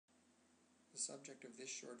subject of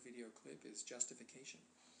this short video clip is justification,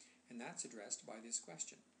 and that's addressed by this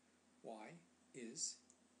question. Why is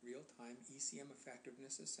real-time ECM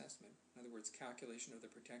effectiveness assessment, in other words, calculation of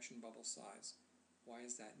the protection bubble size, why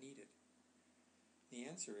is that needed? The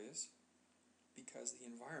answer is because the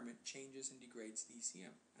environment changes and degrades the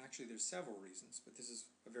ECM. Actually, there's several reasons, but this is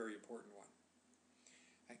a very important one.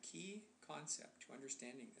 A key concept to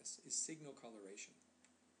understanding this is signal coloration.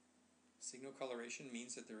 Signal coloration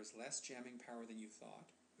means that there is less jamming power than you thought,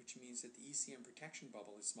 which means that the ECM protection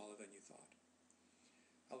bubble is smaller than you thought.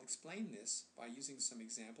 I'll explain this by using some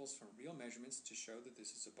examples from real measurements to show that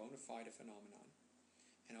this is a bona fide phenomenon,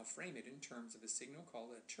 and I'll frame it in terms of a signal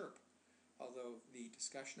called a chirp, although the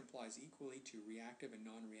discussion applies equally to reactive and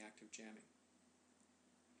non-reactive jamming.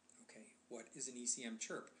 Okay, what is an ECM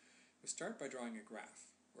chirp? We'll start by drawing a graph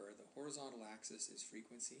where the horizontal axis is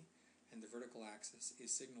frequency and the vertical axis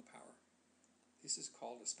is signal power. This is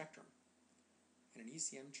called a spectrum. And an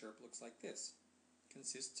ECM chirp looks like this. It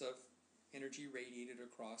consists of energy radiated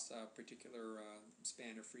across a particular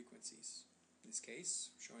span of frequencies. In this case,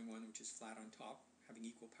 showing one which is flat on top, having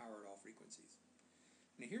equal power at all frequencies.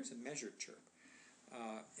 Now here's a measured chirp,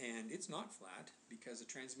 and it's not flat because the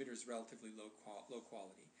transmitter is relatively low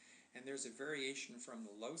quality, and there's a variation from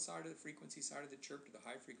the low side of the frequency side of the chirp to the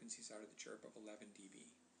high frequency side of the chirp of 11 dB.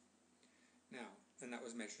 Now, and that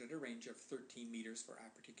was measured at a range of 13 meters for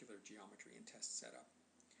a particular geometry and test setup.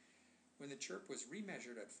 When the chirp was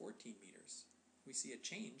remeasured at 14 meters, we see a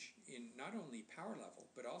change in not only power level,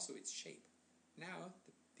 but also its shape. Now,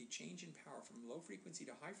 the change in power from low frequency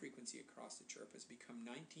to high frequency across the chirp has become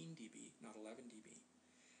 19 dB, not 11 dB.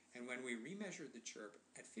 And when we remeasured the chirp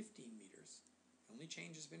at 15 meters, the only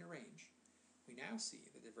change has been a range, we now see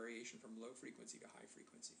that the variation from low frequency to high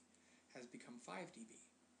frequency has become 5 dB.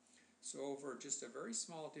 So over just a very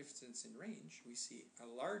small distance in range, we see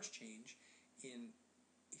a large change in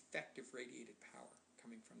effective radiated power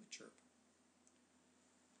coming from the chirp.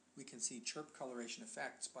 We can see chirp coloration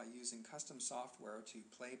effects by using custom software to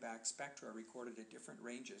play back spectra recorded at different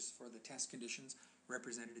ranges for the test conditions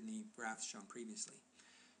represented in the graphs shown previously.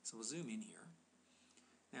 So we'll zoom in here.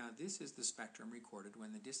 Now this is the spectrum recorded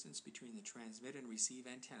when the distance between the transmit and receive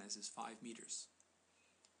antennas is 5 meters.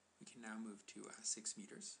 We can now move to 6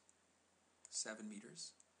 meters, 7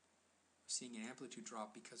 meters. We're seeing an amplitude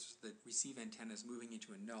drop because the receive antenna is moving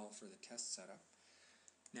into a null for the test setup.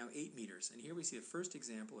 Now 8 meters, and here we see the first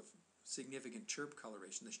example of significant chirp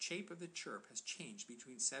coloration. The shape of the chirp has changed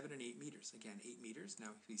between 7 and 8 meters. Again, 8 meters,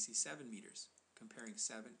 now we see 7 meters, comparing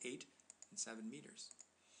 8 and 7 meters.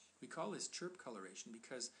 We call this chirp coloration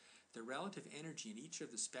because the relative energy in each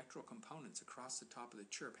of the spectral components across the top of the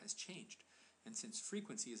chirp has changed. And since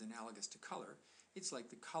frequency is analogous to color, it's like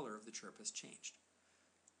the color of the chirp has changed.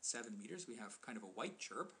 At 7 meters, we have kind of a white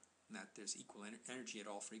chirp, in that there's equal energy at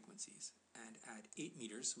all frequencies. And at 8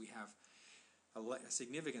 meters, we have a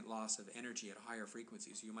significant loss of energy at higher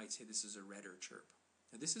frequencies. You might say this is a redder chirp.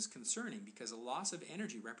 Now this is concerning because a loss of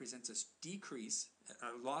energy represents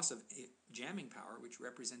a loss of jamming power, which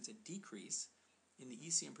represents a decrease in the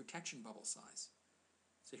ECM protection bubble size.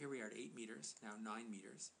 So here we are at 8 meters, now 9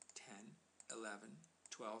 meters, 10, 11,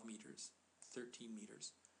 12 meters, 13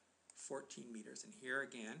 meters, 14 meters, and here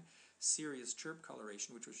again, serious chirp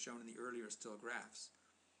coloration, which was shown in the earlier still graphs.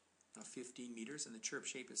 Now 15 meters, and the chirp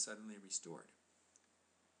shape is suddenly restored.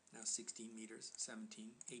 Now 16 meters, 17,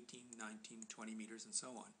 18, 19, 20 meters, and so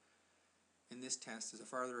on. In this test, as the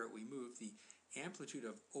farther out we move, the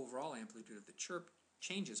overall amplitude of the chirp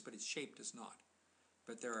changes, but its shape does not.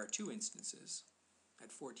 But there are two instances,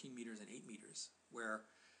 at 14 meters and 8 meters, where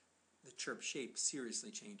the chirp shape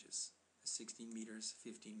seriously changes. 16 meters,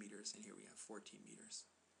 15 meters, and here we have 14 meters.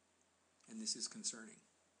 And this is concerning.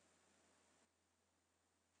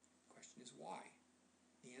 The question is why?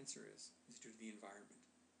 The answer is due to the environment.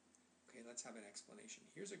 Okay, let's have an explanation.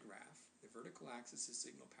 Here's a graph. The vertical axis is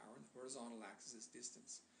signal power and the horizontal axis is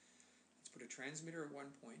distance. Let's put a transmitter at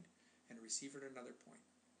one point and a receiver at another point.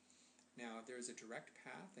 Now there is a direct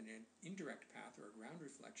path and an indirect path or a ground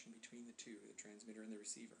reflection between the two, the transmitter and the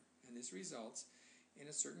receiver. And this results in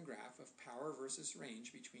a certain graph of power versus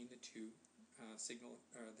range between the two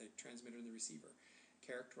the transmitter and the receiver,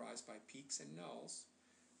 characterized by peaks and nulls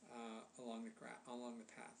along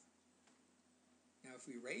the path. Now if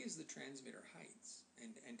we raise the transmitter heights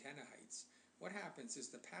and antenna heights, what happens is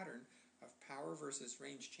the pattern of power versus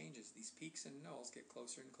range changes. These peaks and nulls get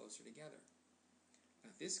closer and closer together.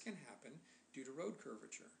 Now this can happen due to road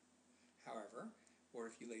curvature. However, or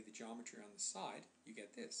if you lay the geometry on the side, you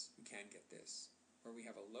get this. You can get this, where we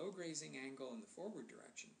have a low grazing angle in the forward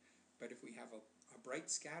direction, but if we have a a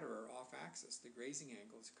bright scatterer off-axis, the grazing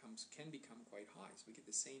angles can become quite high. So we get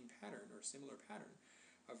the same pattern or similar pattern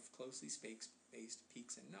of closely spaced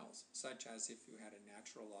peaks and nulls, such as if you had a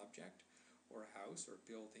natural object or a house or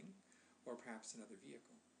building or perhaps another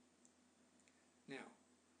vehicle. Now,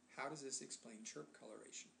 how does this explain chirp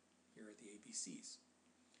coloration? Here are the ABCs.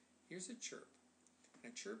 Here's a chirp,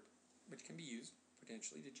 and a chirp which can be used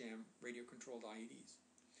potentially to jam radio-controlled IEDs.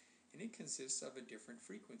 And it consists of different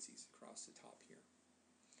frequencies across the top here.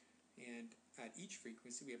 And at each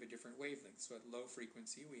frequency we have a different wavelength. So at low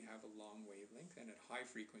frequency we have a long wavelength, and at high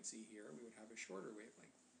frequency here we would have a shorter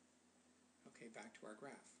wavelength. Okay, back to our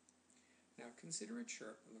graph. Now consider a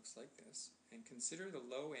chirp that looks like this, and consider the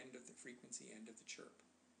low end of the frequency end of the chirp.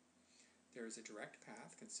 There is a direct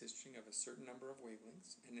path consisting of a certain number of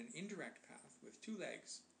wavelengths, and an indirect path with two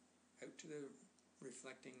legs out to the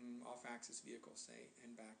reflecting off-axis vehicle, say,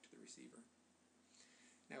 and back to the receiver.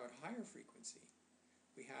 Now at higher frequency,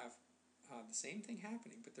 we have the same thing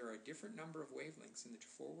happening, but there are a different number of wavelengths in the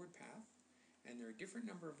forward path, and there are a different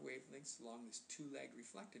number of wavelengths along this two-legged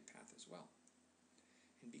reflected path as well.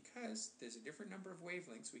 And because there's a different number of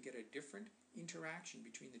wavelengths, we get a different interaction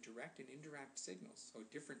between the direct and indirect signals, so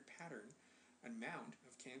a different pattern, amount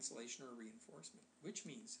of cancellation or reinforcement, which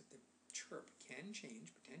means that the chirp can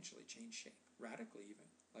potentially change shape, radically even,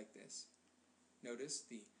 like this. Notice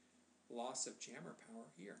the loss of jammer power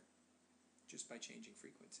here, just by changing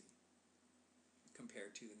frequency,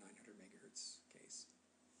 compared to the 900 megahertz case.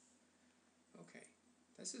 Okay,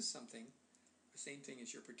 this is something, the same thing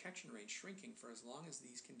as your protection range shrinking for as long as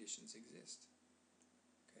these conditions exist.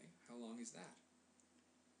 Okay, how long is that?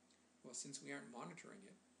 Well, since we aren't monitoring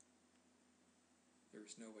it,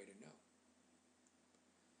 there's no way to know.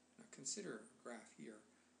 Now consider a graph here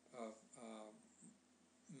of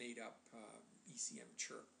made-up ECM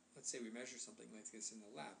chirp. Let's say we measure something like this in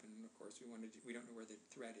the lab, and of course we don't know where the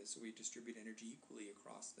thread is, so we distribute energy equally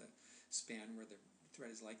across the span where the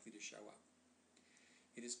thread is likely to show up.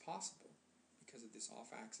 It is possible, because of this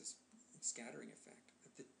off-axis scattering effect,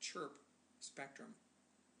 that the chirp spectrum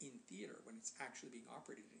in theater, when it's actually being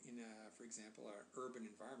operated in, for example, an urban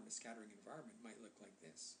environment, a scattering environment, might look like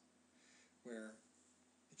this, where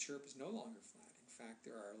the chirp is no longer flat. In fact,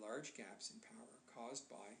 there are large gaps in power caused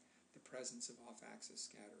by the presence of off-axis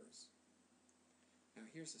scatterers. Now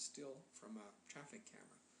here's a still from a traffic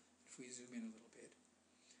camera. If we zoom in a little bit,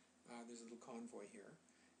 there's a little convoy here,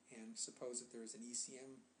 and suppose that there's an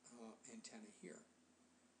ECM antenna here,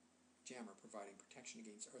 jammer providing protection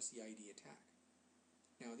against RCIED attack.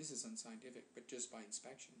 Now this is unscientific, but just by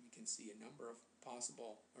inspection we can see a number of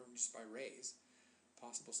possible, or just by rays,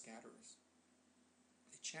 possible scatterers.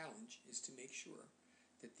 The challenge is to make sure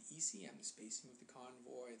that the ECM, the spacing of the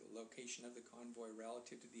convoy, the location of the convoy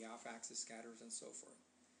relative to the off-axis scatterers and so forth,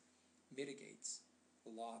 mitigates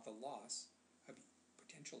the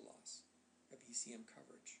potential loss of ECM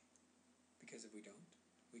coverage. Because if we don't,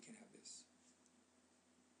 we can have this